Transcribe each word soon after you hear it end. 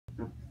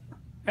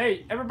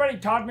Hey, everybody,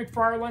 Todd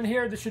McFarlane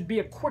here. This should be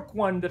a quick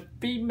one, the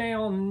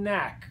female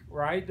neck,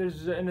 right?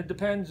 And it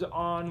depends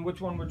on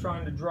which one we're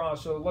trying to draw,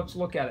 so let's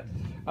look at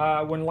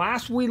it. When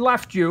last we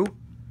left you,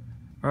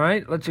 all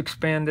right, let's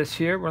expand this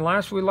here. When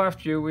last we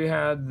left you, we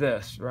had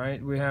this,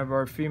 right? We have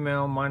our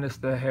female minus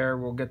the hair.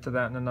 We'll get to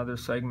that in another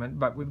segment,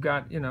 but we've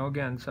got,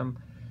 again, some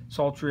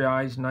sultry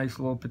eyes, nice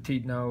little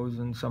petite nose,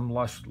 and some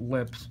lush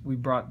lips. We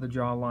brought the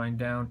jawline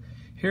down.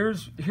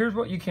 Here's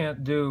what you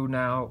can't do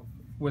now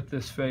with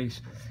this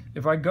face.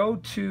 If I go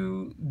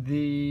to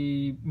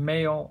the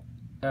male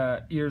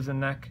ears and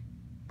neck,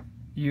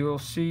 you'll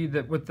see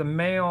that with the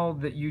male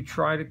that you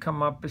try to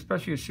come up,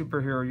 especially a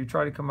superhero, you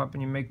try to come up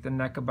and you make the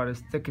neck about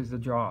as thick as the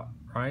jaw,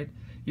 right?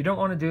 You don't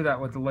want to do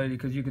that with the lady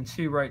because you can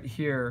see right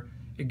here,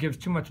 it gives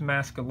too much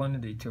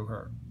masculinity to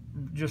her,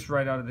 just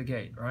right out of the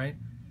gate, right?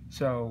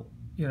 So,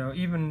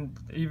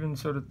 even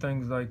sort of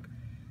things like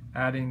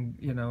adding,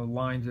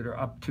 lines that are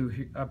up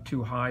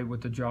too high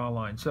with the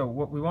jawline. So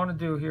what we want to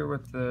do here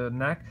with the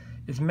neck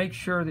is make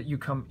sure that you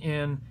come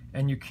in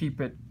and you keep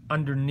it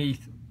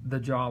underneath the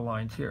jaw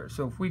lines here.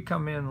 So if we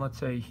come in, let's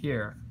say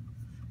here,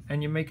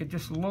 and you make it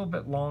just a little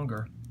bit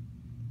longer,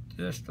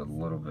 just a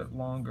little bit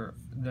longer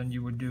than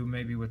you would do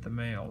maybe with the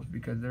males,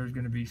 because there's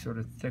going to be sort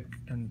of thick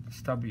and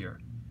stubbier.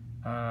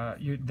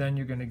 Then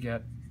you're going to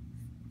get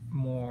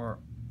more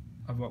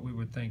of what we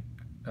would think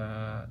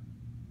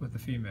with the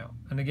female.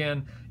 And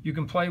again, you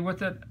can play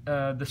with it.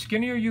 The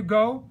skinnier you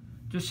go,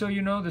 just so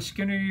you know, the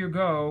skinnier you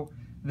go,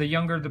 the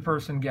younger the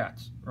person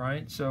gets,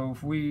 right? So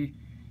if we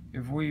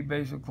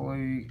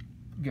basically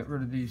get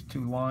rid of these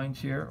two lines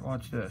here,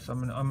 watch this. I'm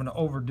gonna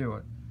overdo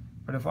it.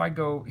 But if I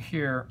go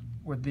here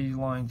with these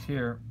lines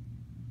here,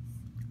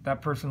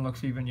 that person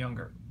looks even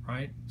younger,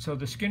 right? So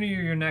the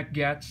skinnier your neck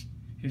gets,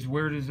 as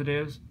weird as it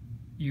is,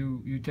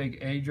 you take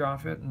age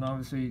off it, and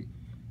obviously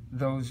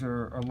those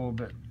are a little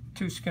bit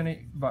too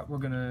skinny, but we're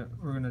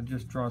gonna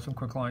just draw some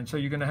quick lines. So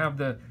you're gonna have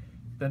the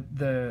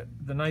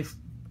nice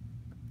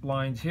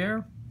lines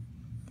here,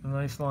 the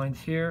nice lines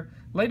here.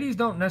 Ladies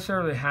don't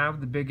necessarily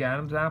have the big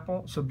Adam's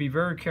apple, so be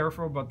very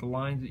careful about the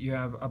lines that you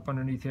have up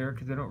underneath here,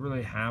 because they don't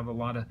really have a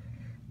lot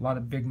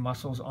of big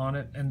muscles on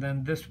it. And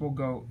then this will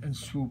go and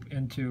swoop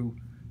into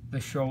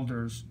the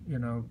shoulders,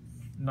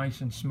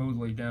 nice and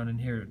smoothly down in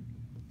here.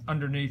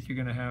 Underneath, you're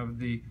gonna have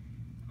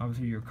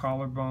obviously your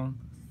collarbone,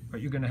 but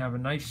you're gonna have a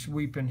nice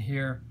sweep in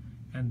here,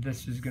 and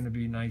this is going to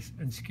be nice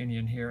and skinny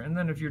in here. And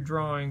then if you're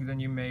drawing, then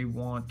you may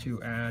want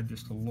to add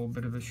just a little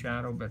bit of a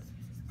shadow, but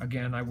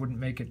again, I wouldn't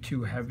make it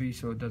too heavy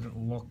so it doesn't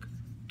look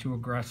too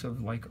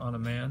aggressive like on a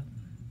man.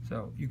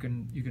 So you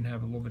can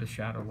have a little bit of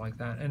shadow like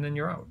that, and then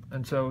you're out.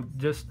 And so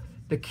just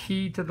the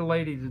key to the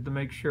ladies is to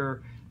make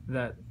sure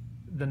that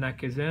the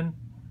neck is in,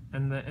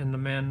 and the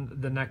men,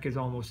 the neck is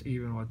almost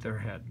even with their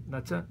head.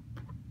 That's it.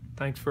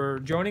 Thanks for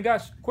joining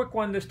us. Quick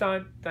one this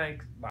time. Thanks. Bye.